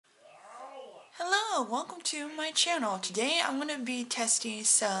Hello, welcome to my channel. Today I'm going to be testing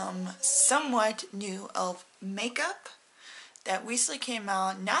some somewhat new e.l.f. makeup that recently came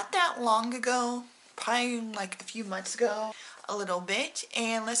out not that long ago, probably like a few months ago, a little bit.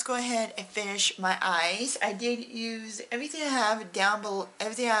 And let's go ahead and finish my eyes. I did use everything I have down below,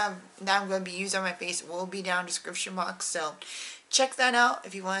 everything that I'm going to be using on my face will be down in the description box, so check that out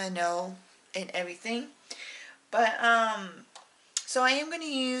if you want to know and everything. But so I am going to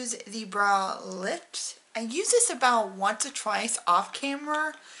use the brow lift. I use this about once or twice off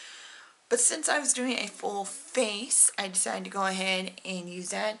camera, but since I was doing a full face, I decided to go ahead and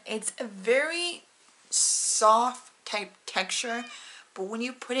use that. It's a very soft type texture, but when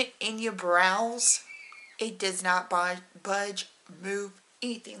you put it in your brows, it does not budge, move,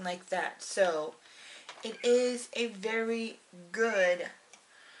 anything like that. So it is a very good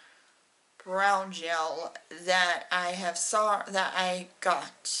brow gel that I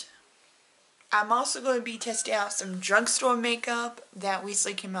got. I'm also going to be testing out some drugstore makeup that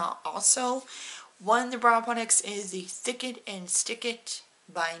recently came out also. One of the brow products is the Thick It and Stick It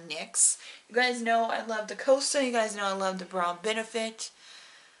by NYX. You guys know I love the Costa. You guys know I love the Brow Benefit.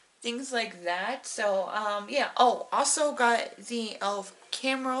 Things like that. So, yeah. Oh, also got the e.l.f.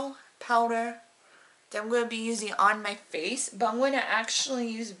 Caramel Powder that I'm going to be using on my face, but I'm going to actually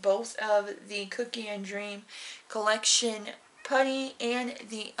use both of the Cookie and Dream collection putty and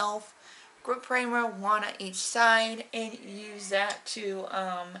the e.l.f. grip primer, one on each side, and use that to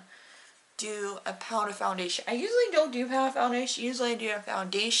do a powder foundation. I usually don't do powder foundation. Usually I do a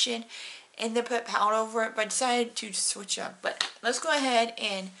foundation and then put powder over it, but I decided to switch up. But let's go ahead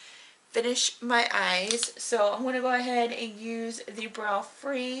and finish my eyes. So I'm going to go ahead and use the Brow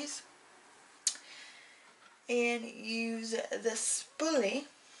Freeze and use the spoolie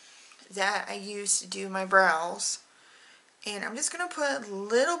that I use to do my brows. And I'm just going to put a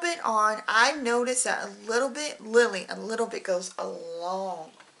little bit on. I've noticed that a little bit goes a long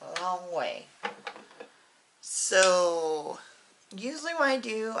way. So usually what I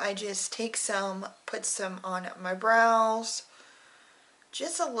do, I just take some, put some on my brows.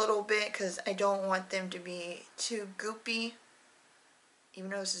 Just a little bit because I don't want them to be too goopy.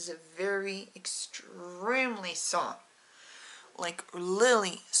 Even though this is a very extremely soft, like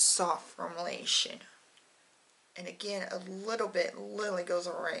really soft formulation. And again, a little bit literally goes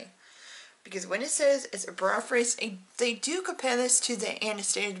away. Because when it says it's a brow freeze, they do compare this to the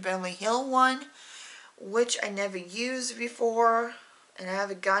Anastasia Beverly Hills one, which I never used before, and I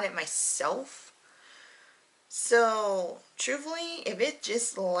haven't got it myself. So, truthfully, if it's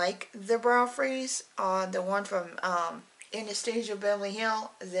just like the brow freeze, the one from Anastasia Beverly Hills,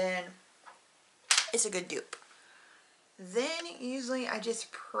 then it's a good dupe. Then usually I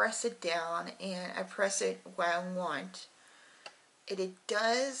just press it down and I press it where I want. It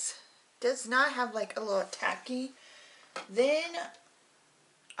does not have like a little tacky. Then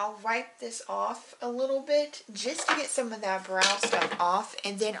I'll wipe this off a little bit just to get some of that brown stuff off,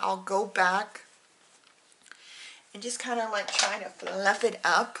 and then I'll go back and just kind of like try to fluff it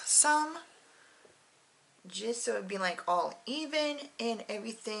up some, just so it'd be like all even and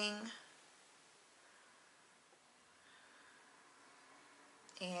everything.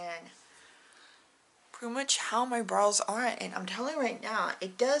 And pretty much how my brows are, and I'm telling you right now,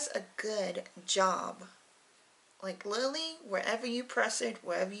 it does a good job. Like literally, wherever you press it,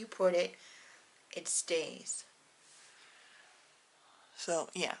 wherever you put it, it stays. So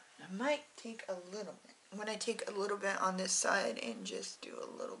yeah, I might take a little bit. I'm going to take a little bit on this side and just do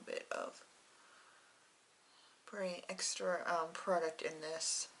a little bit of pretty extra product in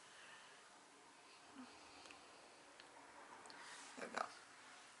this. There we go.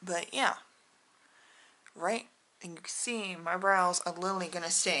 But yeah, right, and you can see my brows are literally going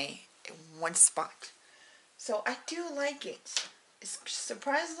to stay in one spot. So I do like it. It's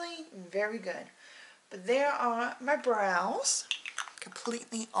surprisingly very good. But there are my brows,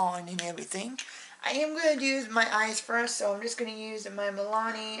 completely on and everything. I am going to use my eyes first, so I'm just going to use my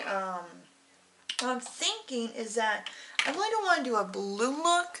Milani. What I'm thinking is that I really don't want to do a blue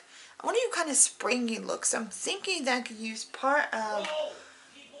look. I want to do kind of springy look. So I'm thinking that I could use part of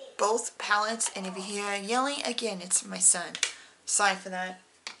both palettes. And if you hear yelling, again, it's my son. Sorry for that.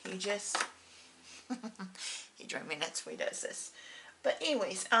 He just... he drives me nuts when he does this. But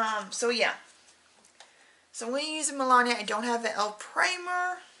anyways, so yeah. So when you use a Milani, I don't have an e.l.f.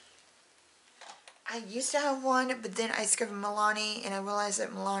 primer. I used to have one, but then I discovered Milani, and I realized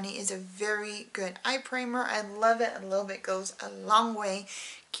that Milani is a very good eye primer. I love it. A little bit goes a long way.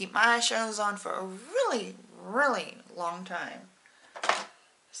 Keep my eyeshadows on for a really, really long time.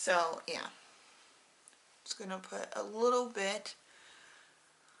 So, yeah. Just going to put a little bit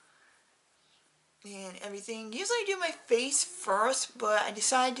and everything. Usually I do my face first, but I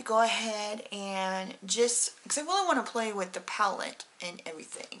decided to go ahead and just, because I really want to play with the palette and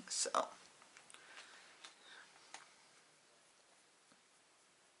everything, so.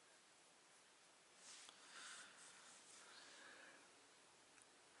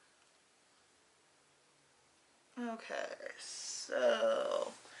 Okay,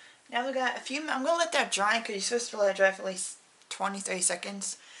 so now we got a few, I'm going to let that dry because you're supposed to let it dry for at least 20-30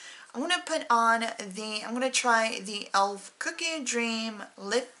 seconds. I'm going to put on the, I'm going to try the e.l.f. Cookie Dream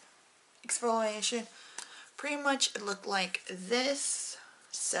Lip Exfoliation. Pretty much it looked like this.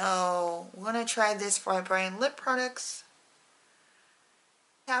 So we're going to try this for our brand lip products.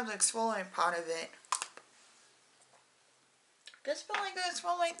 Have the exfoliant part of it. Does feel like it's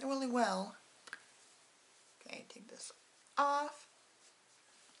exfoliate really well. Okay, take this off.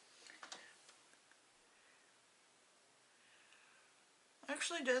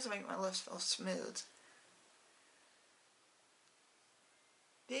 Actually does make my lips feel smooth.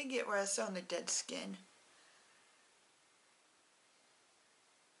 Did get where I saw on the dead skin.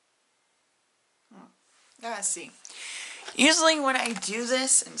 Gotta see. Usually when I do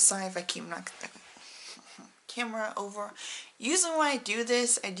this, and sorry if I keep knocking the camera over. Usually when I do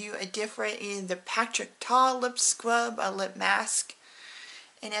this, I do a different, either the Patrick Ta lip scrub, a lip mask,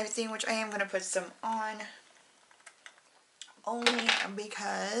 and everything, which I am going to put some on. Only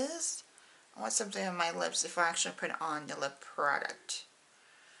because I want something on my lips if I actually put on the lip product.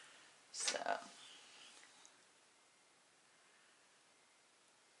 So.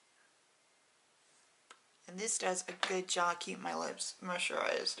 And this does a good job keeping my lips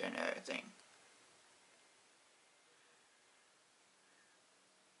moisturized and everything.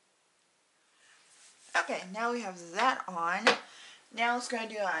 Okay, now we have that on. Now let's go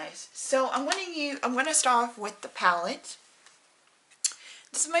do eyes. So I'm gonna start off with the palette.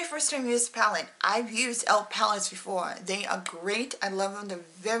 This is my first time using this palette. I've used e.l.f. palettes before. They are great. I love them. They're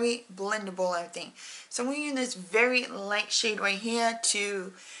very blendable and everything. So I'm going to use this very light shade right here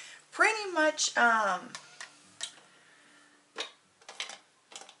to pretty much I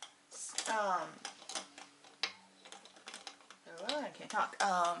can't talk.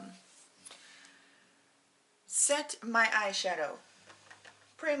 Set my eyeshadow.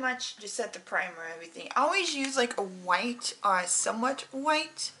 Pretty much just set the primer and everything. I always use like a white or somewhat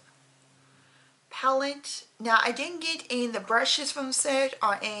white palette. Now I didn't get any of the brushes from the set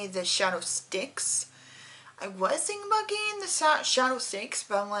or any of the shadow sticks. I was thinking about getting the shadow sticks,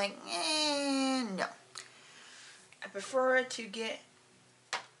 but I'm like, no. I prefer to get,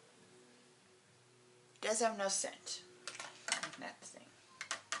 does have no scent. That's the thing.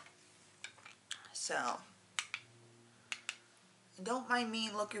 So, don't mind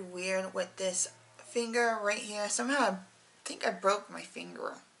me looking weird with this finger right here. Somehow I think I broke my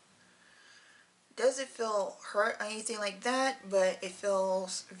finger. Doesn't feel hurt or anything like that, but it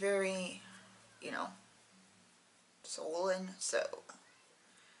feels very, you know, swollen, so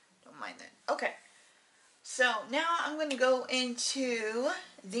don't mind that. Okay, so now I'm going to go into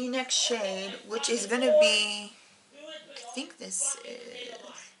the next shade, which is going to be, I think this is,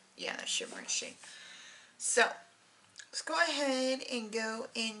 yeah, the shimmering shade. So, let's go ahead and go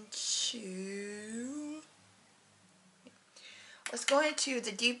into, let's go into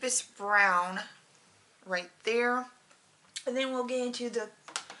the deepest brown right there, and then we'll get into the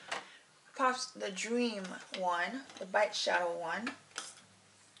dream one, the bite shadow one.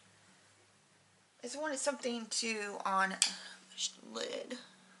 I just wanted something to on the lid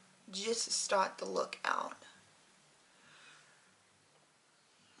just to start the look out.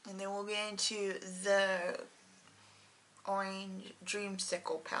 And then we'll get into the orange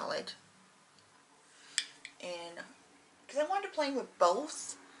dreamsicle palette. And because I wanted to play with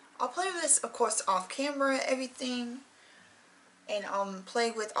both, I'll play with this of course off camera, everything. And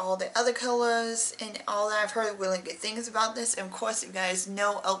play with all the other colors and all that. I've heard really good things about this. And of course you guys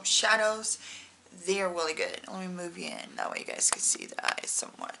know e.l.f. shadows. They're really good. Let me move you in. That way you guys can see the eyes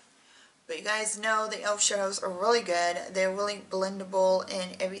somewhat. But you guys know the e.l.f. shadows are really good. They're really blendable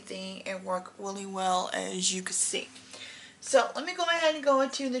and everything and work really well, as you can see. So let me go ahead and go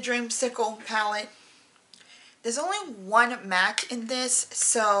into the Dreamsicle palette. There's only one matte in this,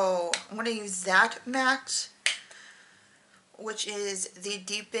 so I'm going to use that matte, which is the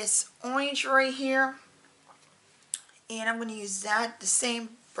deepest orange right here. And I'm going to use that, the same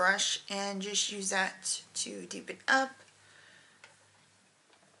brush, and just use that to deepen up.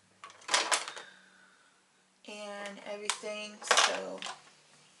 And everything, so.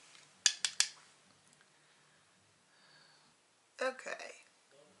 Okay.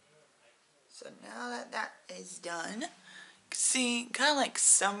 So now that that is done, you can see kind of like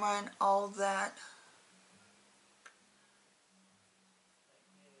summer and all that.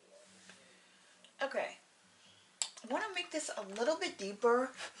 Okay, I want to make this a little bit deeper,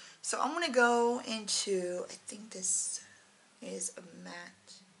 so I'm going to go into, I think this is a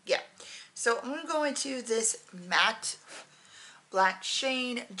matte, yeah, so I'm going to go into this matte black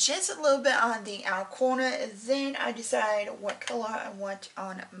shade, just a little bit on the outer corner, and then I decide what color I want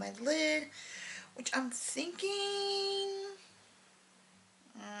on my lid, which I'm thinking,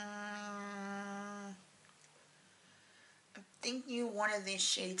 I'm thinking one of these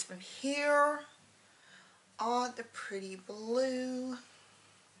shades from here. Oh, the pretty blue.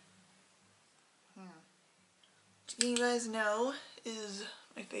 You guys know is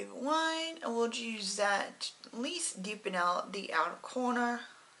my favorite wine, and we'll use that to at least deepen out the outer corner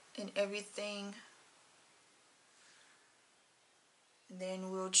and everything. And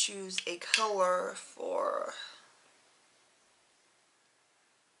then we'll choose a color for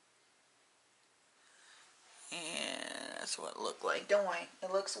and that's what it looked like. Don't worry,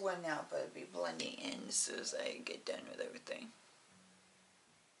 it looks well now, but it'll be blending in as soon as I get done with everything.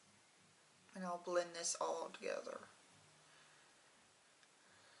 And I'll blend this all together.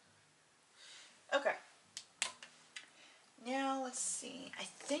 Okay. Now let's see. I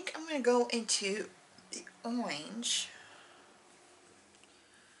think I'm going to go into the orange.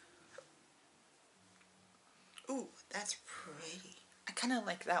 Ooh, that's pretty. I kind of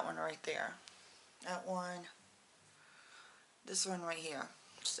like that one right there. That one. This one right here.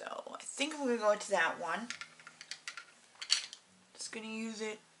 So I think I'm going to go into that one. Just going to use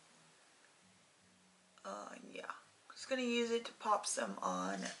it. Yeah. Just going to use it to pop some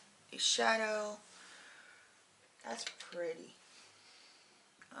on a shadow. That's pretty.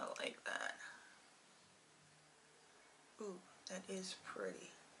 I like that. Ooh, that is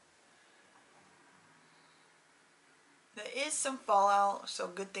pretty. There is some fallout, so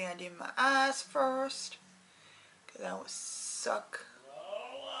good thing I did my eyes first, because that would suck.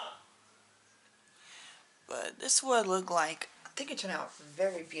 But this is what it looked like. I think it turned out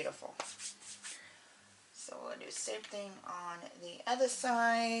very beautiful. So we'll do the same thing on the other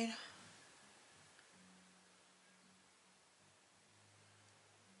side.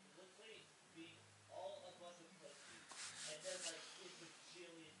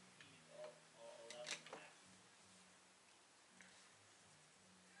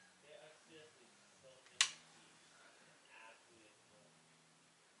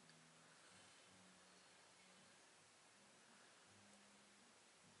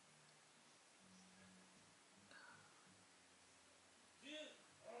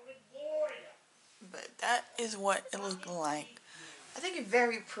 But that is what it looked like. I think it's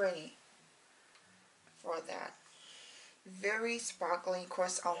very pretty for that. Very sparkly. Of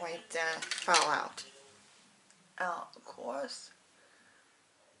course, I'll wipe the fallout out, of course.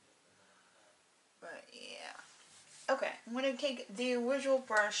 But yeah. Okay, I'm going to take the original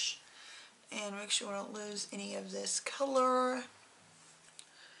brush and make sure I don't lose any of this color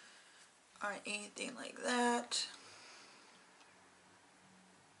or anything like that.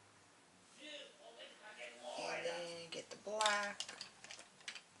 And then get the black.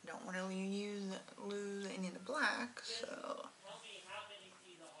 Don't want to lose any of the black, so.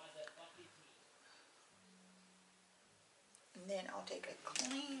 And then I'll take a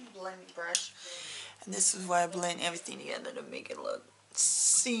clean blending brush, and this is why I blend everything together to make it look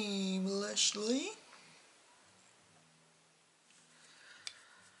seamlessly.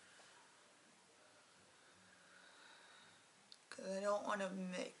 Because I don't want to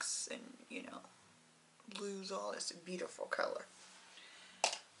mix and, you know, lose all this beautiful color.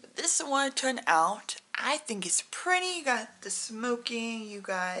 But this is what it turned out. I think it's pretty. You got the smoking, you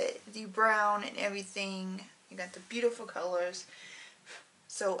got the brown and everything. You got the beautiful colors.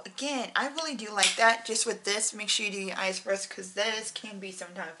 So again, I really do like that. Just with this, make sure you do your eyes first, because this can be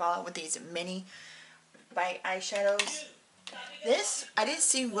sometimes fallout with these mini bite eyeshadows. This, I didn't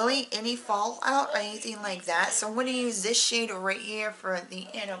see really any fallout or anything like that. So I'm going to use this shade right here for the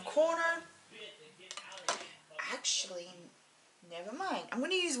inner corner. Actually, never mind. I'm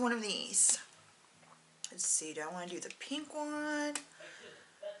going to use one of these. Let's see, do I want to do the pink one?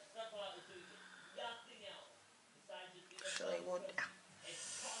 Actually, we'll...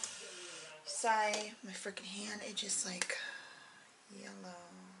 Sorry, my freaking hand, it just like yellow.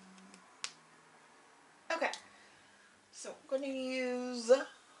 Okay, so I'm going to use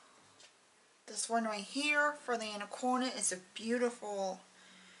this one right here for the inner corner. It's a beautiful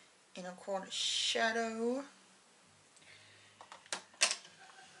inner corner shadow.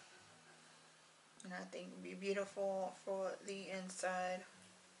 And I think it would be beautiful for the inside.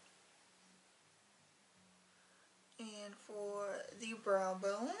 And for the brow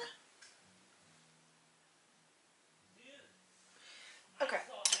bone. Okay.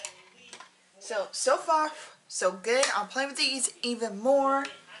 So far, so good. I'll play with these even more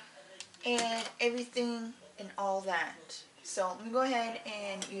and everything and all that. So let me go ahead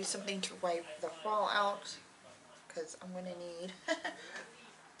and use something to wipe the fall out because I'm going to need.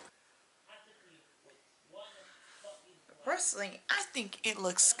 Personally, I think it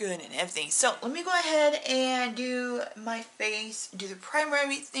looks good and everything. So let me go ahead and do my face, do the primer,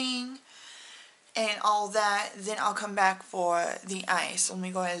 everything, and all that. Then I'll come back for the eyes. So let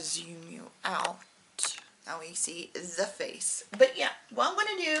me go ahead and zoom you out. Now we see the face. But yeah, what I'm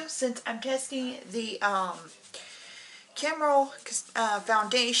going to do, since I'm testing the camo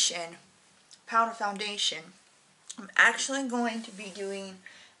foundation, powder foundation, I'm actually going to be doing,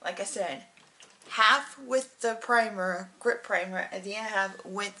 like I said, half with the primer, grip primer, and the other half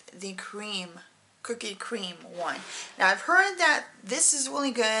with the cream, cookie cream one. Now I've heard that this is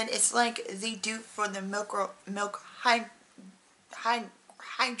really good. It's like the dupe for the milk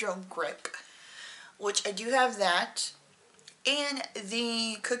hydro grip, which I do have that, and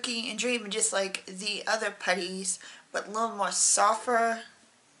the cookie and dream, just like the other putties, but a little more softer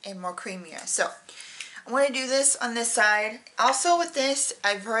and more creamier. So I'm going to do this on this side. Also with this,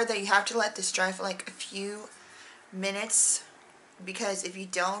 I've heard that you have to let this dry for like a few minutes, because if you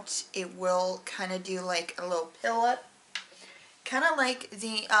don't, it will kind of do like a little pill up. Kind of like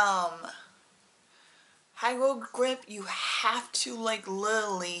the hydro grip, you have to like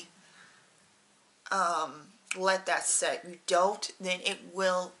literally let that set. You don't, then it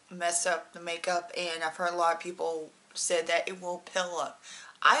will mess up the makeup, and I've heard a lot of people said that it will pill up.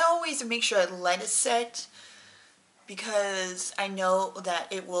 I always make sure I let it set because I know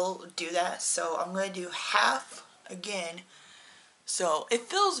that it will do that. So I'm going to do half again. So it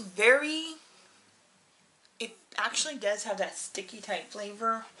feels very, it actually does have that sticky type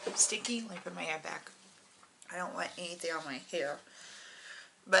flavor. Sticky, let me put my hair back. I don't want anything on my hair.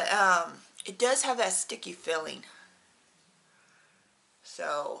 But it does have that sticky feeling.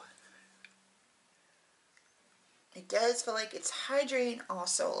 So it does feel like it's hydrating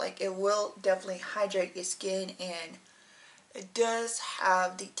also. Like it will definitely hydrate your skin, and it does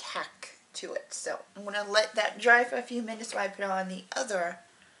have the tack to it. So I'm going to let that dry for a few minutes while I put on the other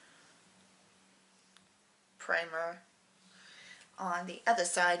primer on the other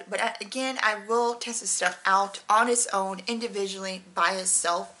side. But again, I will test this stuff out on its own, individually, by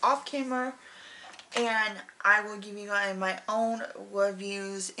itself, off camera. And I will give you guys my own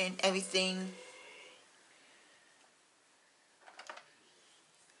reviews and everything.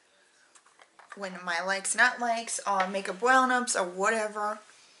 When my likes, not likes, or makeup roundups or whatever.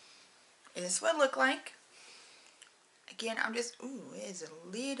 This is what it look like. Again, I'm just, ooh, it is a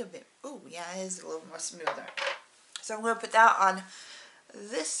little bit, ooh, yeah, it is a little more smoother. So I'm going to put that on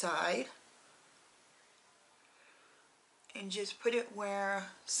this side. And just put it where,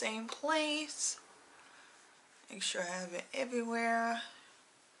 same place. Make sure I have it everywhere.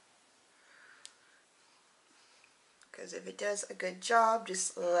 Because if it does a good job,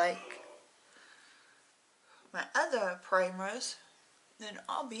 just like my other primers, then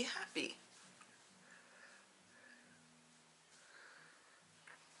I'll be happy.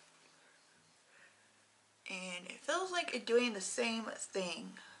 And it feels like it's doing the same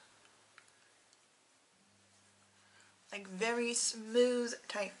thing. Like very smooth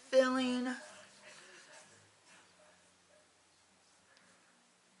type feeling.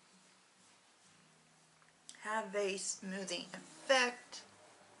 Have a smoothing effect.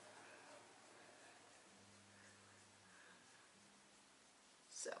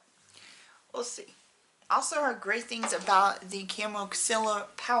 So, we'll see. Also, are great things about the Camo Concealer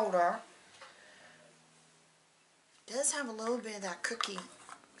Powder. It does have a little bit of that cookie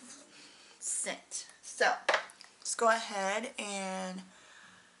scent. So, let's go ahead, and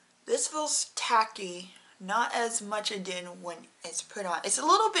this feels tacky. Not as much it did when it's put on. It's a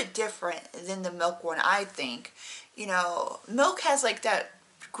little bit different than the Milk one, I think. You know, Milk has like that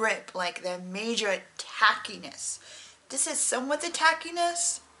grip, like that major tackiness. This is somewhat the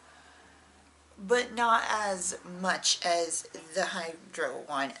tackiness, but not as much as the Hydro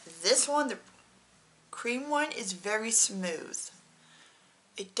one. This one, the cream one, is very smooth.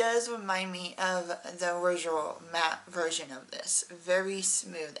 It does remind me of the original matte version of this. Very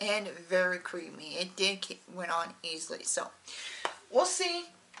smooth and very creamy. It went on easily. So, we'll see.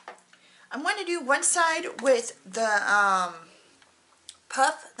 I'm going to do one side with the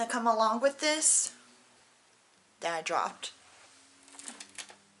puff that come along with this that I dropped.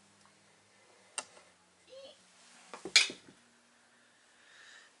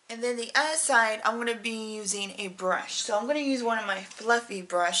 And then the other side, I'm going to be using a brush. So I'm going to use one of my fluffy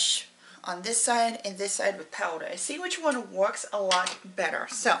brush on this side and this side with powder. See which one works a lot better.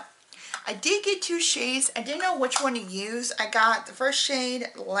 So I did get two shades. I didn't know which one to use. I got the first shade,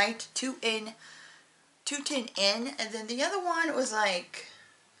 light 210N, and then the other one was like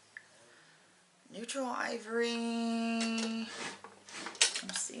neutral ivory.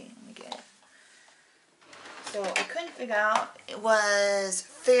 Let's see, let me get it. So I couldn't figure out. It was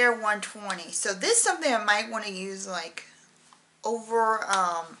Fair 120. So this is something I might want to use like over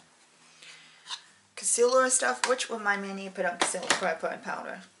concealer and stuff, which would remind me I need to put on concealer before I put on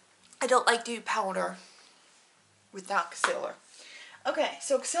powder. I don't like to do powder without concealer. Okay,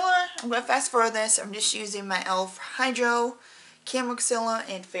 so concealer, I'm going to fast forward this. I'm just using my e.l.f. Hydro Camo Concealer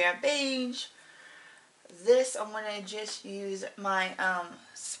in Fair Beige. This, I'm going to just use my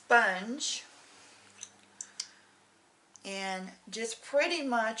sponge and just pretty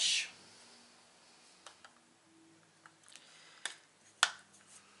much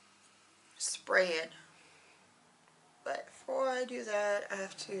spray it. But before I do that, I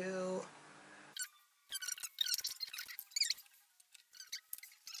have to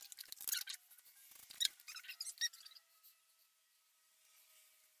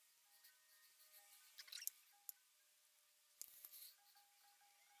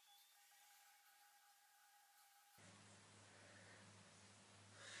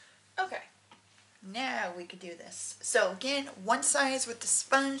okay, now we can do this. So again, one side with the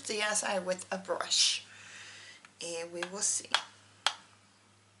sponge, the other side with a brush. And we will see.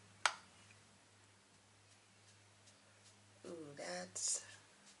 Ooh, that's,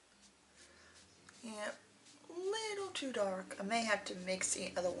 yep, a little too dark. I may have to mix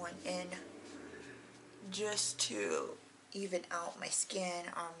the other one in just to even out my skin,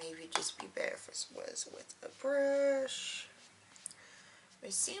 or maybe just be better if it was with a brush.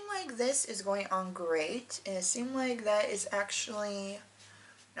 It seemed like this is going on great, and it seemed like that is actually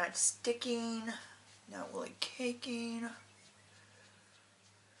not sticking, not really caking.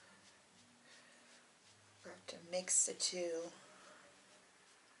 I have to mix the two.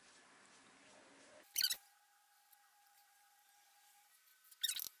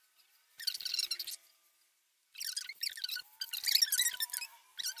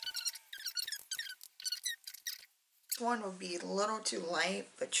 This one will be a little too light,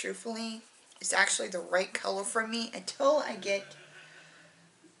 but truthfully, it's actually the right color for me until I get,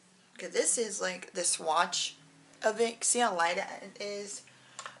 because this is like the swatch of it. See how light it is?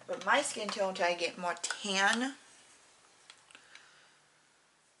 But my skin tone until I get more tan.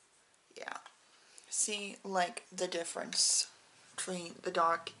 Yeah. See like the difference between the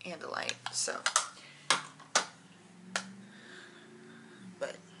dark and the light. So,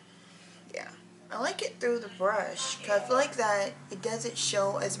 but yeah. I like it through the brush because I feel like that it doesn't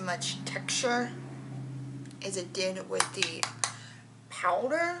show as much texture as it did with the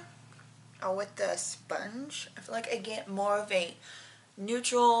powder or with the sponge. I feel like I get more of a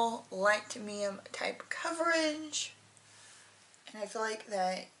neutral, light to medium type coverage. And I feel like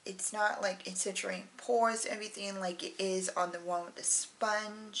that it's not like it's saturating pores, everything like it is on the one with the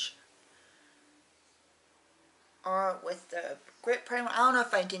sponge. Or with the grit primer. I don't know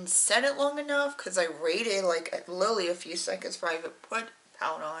if I didn't set it long enough because I waited like literally a few seconds before I even put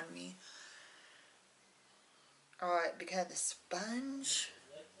powder on me. Alright, because of the sponge.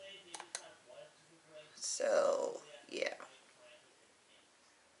 So, yeah.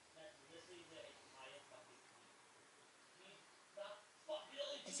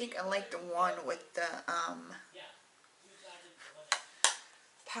 I think I like the one with the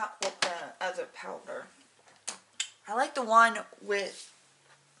other powder. I like the one with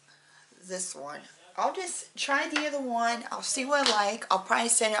this one. I'll just try the other one. I'll see what I like. I'll probably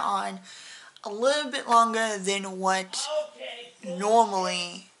set it on a little bit longer than what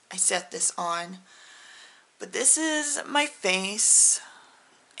normally I set this on. But this is my face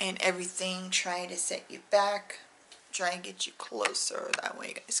and everything. Trying to set you back. Try and get you closer. That way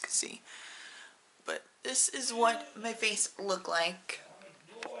you guys can see. But this is what my face looked like.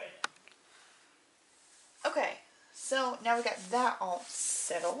 Okay, so now we got that all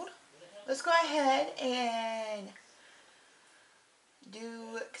settled. Let's go ahead and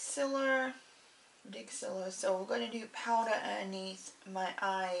do concealer. So we're going to do powder underneath my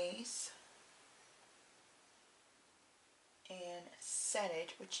eyes and set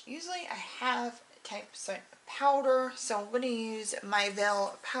it, which usually I have type certain powder. So I'm going to use my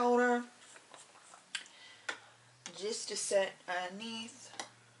Veil powder just to set underneath.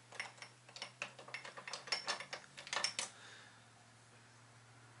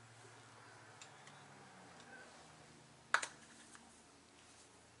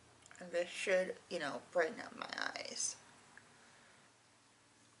 And this should, you know, brighten up my eyes.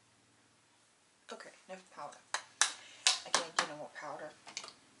 Okay, enough powder. I can't do no more powder.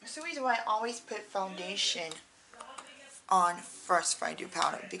 That's the reason why I always put foundation on first before I do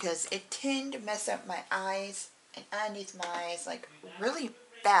powder, because it tend to mess up my eyes and underneath my eyes like really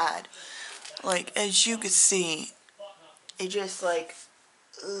bad. Like, as you can see, it just like,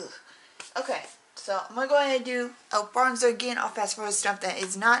 ugh. Okay, so I'm gonna go ahead and do a bronzer again. I'll fast forward stuff that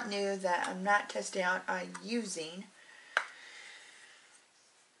is not new, that I'm not testing out, I'm using,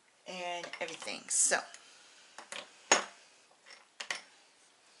 and everything. So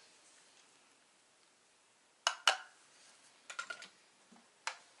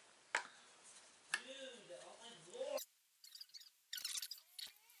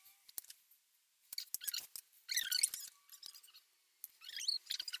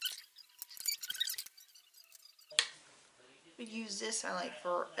we use this I like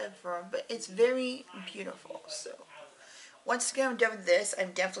forever, but it's very beautiful. So once again I'm done with this, I'm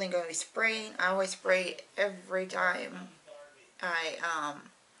definitely going to be spraying. I always spray every time I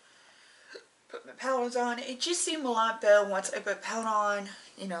put my powders on. It just seemed a lot better once I put powder on,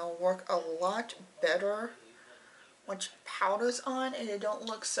 you know, work a lot better once powder's on, and it don't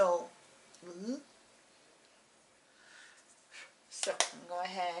look so, so I'm going to go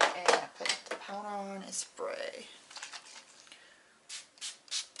ahead and put the powder on and spray.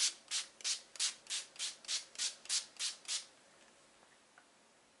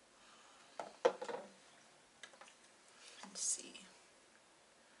 Let's see.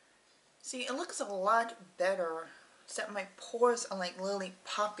 See, it looks a lot better, except my pores are like literally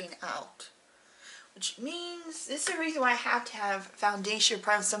popping out. Which means, this is the reason why I have to have foundation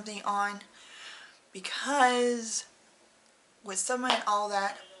primer something on, because with summer and all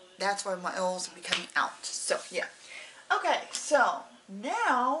that, that's why my oils are becoming out. So yeah. Okay, so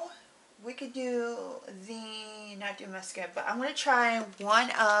now we could do the, not do mascara, but I'm going to try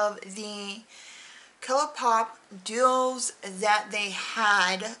one of the ColourPop duos that they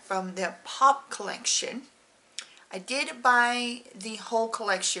had from their Pop collection. I did buy the whole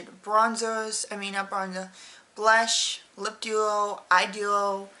collection, bronzers, I mean not bronzer, blush, lip duo, eye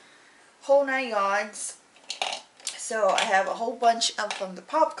duo, whole 9 yards. So I have a whole bunch of from the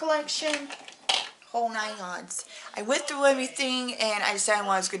Pop collection, whole 9 yards. I went through everything and I decided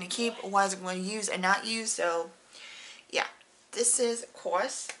what I was going to keep, what I was going to use and not use. So yeah, this is, of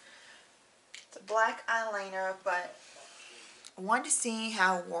course, it's a black eyeliner, but I wanted to see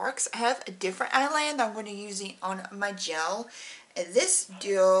how it works. I have a different eyeliner that I'm going to use on my gel. And this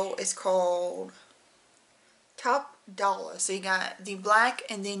duo is called Top Dollar. So you got the black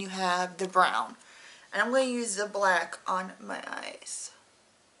and then you have the brown. And I'm going to use the black on my eyes.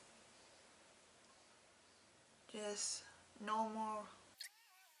 Just normal.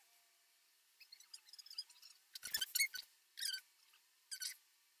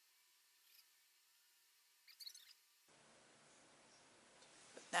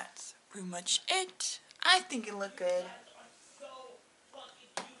 That's pretty much it. I think it looked good.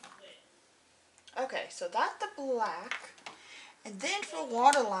 Okay, so that's the black. And then for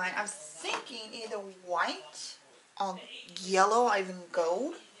waterline, I was thinking either white or yellow or even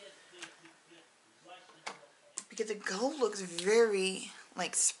gold. Because the gold looks very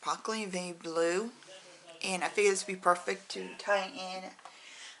like sparkly, very blue. And I figured this would be perfect to tie in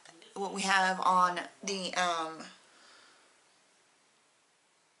what we have on the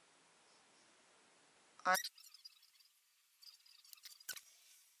I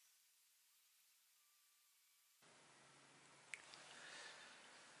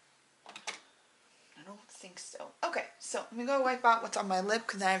don't think so. Okay, so I'm going to wipe out what's on my lip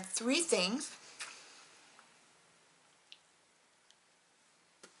because I have 3 things.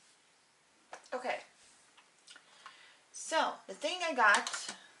 Okay, so the thing I got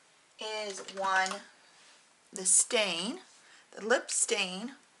is one, the stain, the lip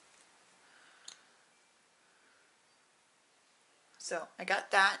stain. So I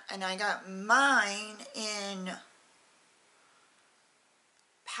got that, and I got mine in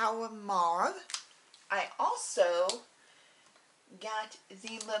Power Mauve. I also got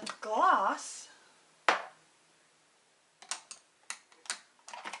the lip gloss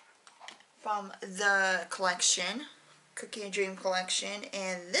from the collection, Cookie and Dream collection,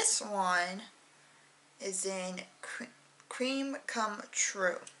 and this one is in Cream Come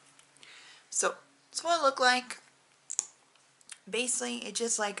True. So that's what it looked like. Basically, it's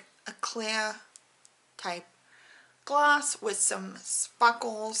just like a clear type gloss with some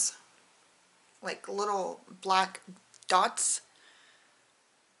sparkles, like little black dots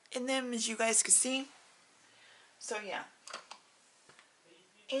in them, as you guys can see. So yeah.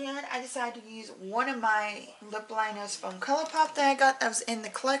 And I decided to use one of my lip liners from ColourPop that I got that was in the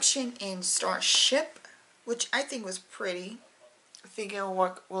collection in Starship, which I think was pretty. I figure it'll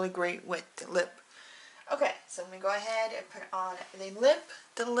work really great with the lip. Okay, so I'm going to go ahead and put on the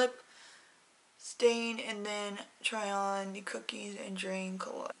lip stain, and then try on the cookies and dream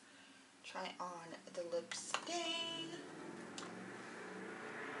color. Try on the lip stain.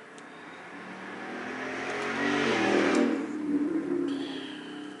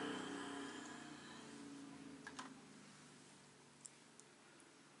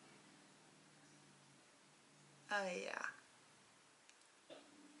 Oh yeah.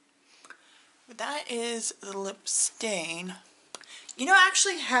 But that is the lip stain. You know, I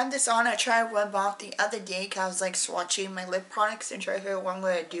actually had this on. I tried to rub off the other day because I was like swatching my lip products and trying to figure out what I'm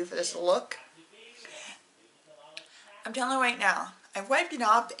going to do for this look. I'm telling you right now, I wiped it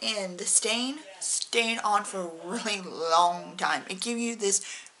off and the stain stayed on for a really long time. It gives you this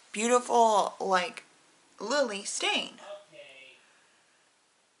beautiful, like, lily stain.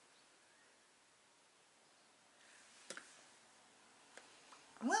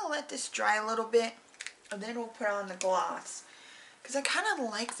 I'm going to let this dry a little bit and then we'll put on the gloss. Because I kind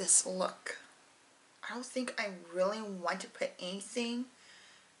of like this look. I don't think I really want to put anything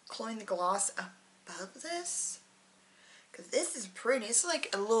including the gloss above this. Because this is pretty. It's like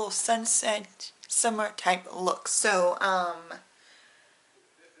a little sunset summer type look. So,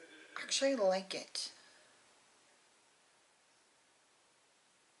 actually I like it.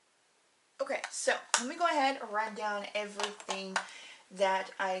 Okay, so let me go ahead and run down everything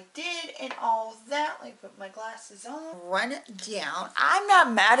that I did and all that. Let me put my glasses on. Run it down. I'm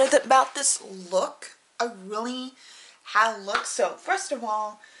not mad about this look. I really have a look. So first of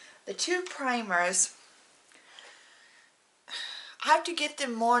all, the two primers, I have to get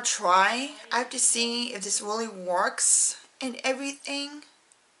them more dry. I have to see if this really works and everything.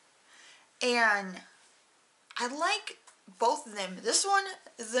 And I like both of them. This one,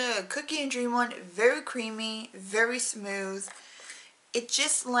 the Cookie and Dream one, very creamy, very smooth. It's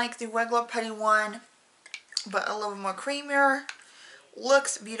just like the regular putty one, but a little more creamier.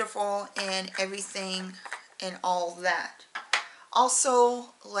 Looks beautiful and everything and all that. Also,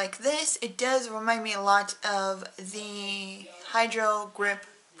 like this, it does remind me a lot of the Hydro Grip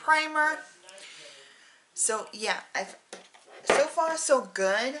Primer. So yeah, so far so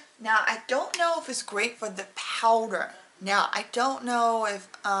good. Now, I don't know if it's great for the powder. Now, I don't know if,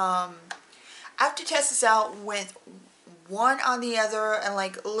 I have to test this out with one on the other and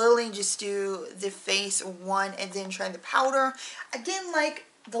like literally just do the face one and then try the powder. I didn't like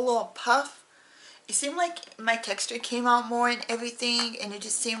the little puff. It seemed like my texture came out more and everything, and it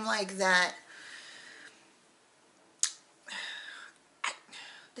just seemed like that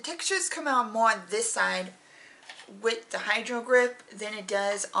the textures come out more on this side with the Hydro Grip than it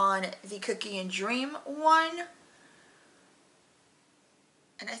does on the Cookie and Dream one.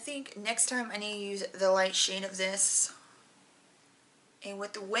 And I think next time I need to use the light shade of this. And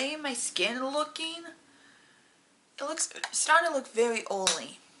with the way my skin is looking, it's starting to look very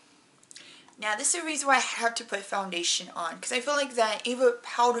oily. Now this is the reason why I have to put foundation on, because I feel like that even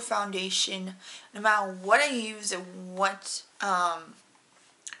powder foundation, no matter what I use and what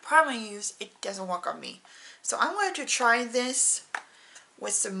primer I use, it doesn't work on me. So I'm going to try this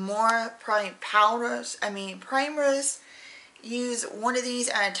with some more probably primers. Use one of these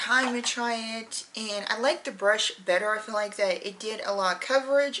at a time and try it. And I like the brush better. I feel like that it did a lot of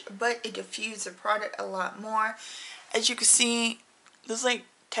coverage, but it diffused the product a lot more. As you can see, there's like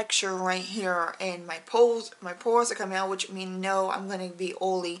texture right here, and my pores are coming out, which mean no, I'm going to be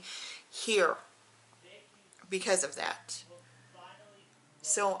oily here because of that.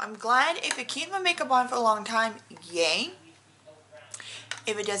 So I'm glad if it keeps my makeup on for a long time, yay.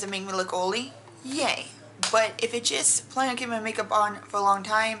 If it doesn't make me look oily, yay. But if it just plan on keeping my makeup on for a long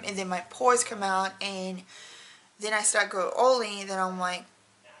time and then my pores come out and then I start growing oily, then I'm like,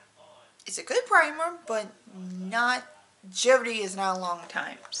 it's a good primer, but not, longevity is not a long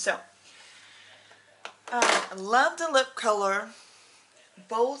time. So, I love the lip color.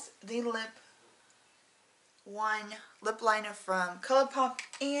 Both the lip liner from ColourPop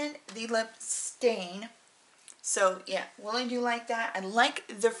and the lip stain. So yeah, really do like that. I like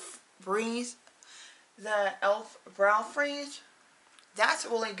the breeze, the e.l.f. brow freeze. That's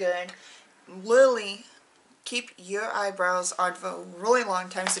really good. Literally keep your eyebrows on for a really long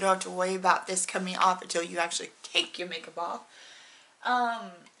time, so you don't have to worry about this coming off until you actually take your makeup off.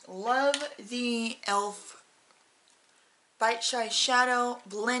 Love the e.l.f. Bite Size Shadow.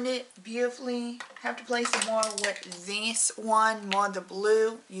 Blend it beautifully. Have to play some more with this one, more of the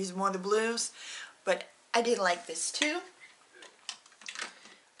blue. Use more of the blues. But I did like this too.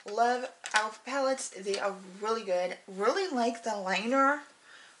 Love e.l.f. palettes. They are really good. Really like the liner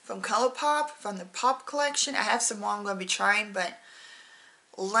from ColourPop, from the Pop collection. I have some more I'm going to be trying, but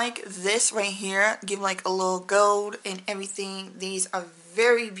like this right here, give like a little gold and everything. These are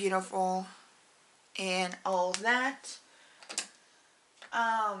very beautiful and all that.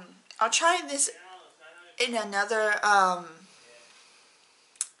 I'll try this in another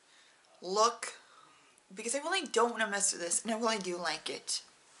look because I really don't want to mess with this and I really do like it.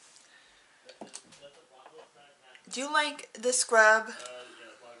 Do you like the scrub?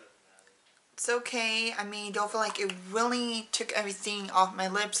 It's okay. I mean, don't feel like it really took everything off my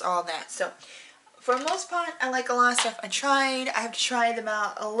lips, all that. So, for the most part, I like a lot of stuff I tried. I have to try them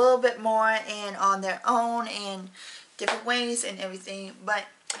out a little bit more and on their own and different ways and everything. But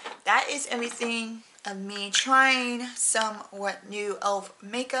that is everything of me trying somewhat new e.l.f.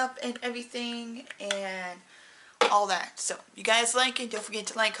 makeup and everything and all that. So, you guys like it, don't forget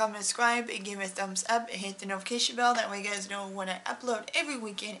to like, comment, subscribe, and give me a thumbs up, and hit the notification bell. That way you guys know when I upload every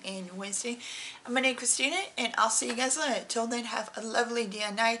weekend and Wednesday. I'm my name is Christina, and I'll see you guys later. Till then, have a lovely day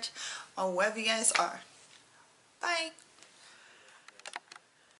and night, or wherever you guys are. Bye!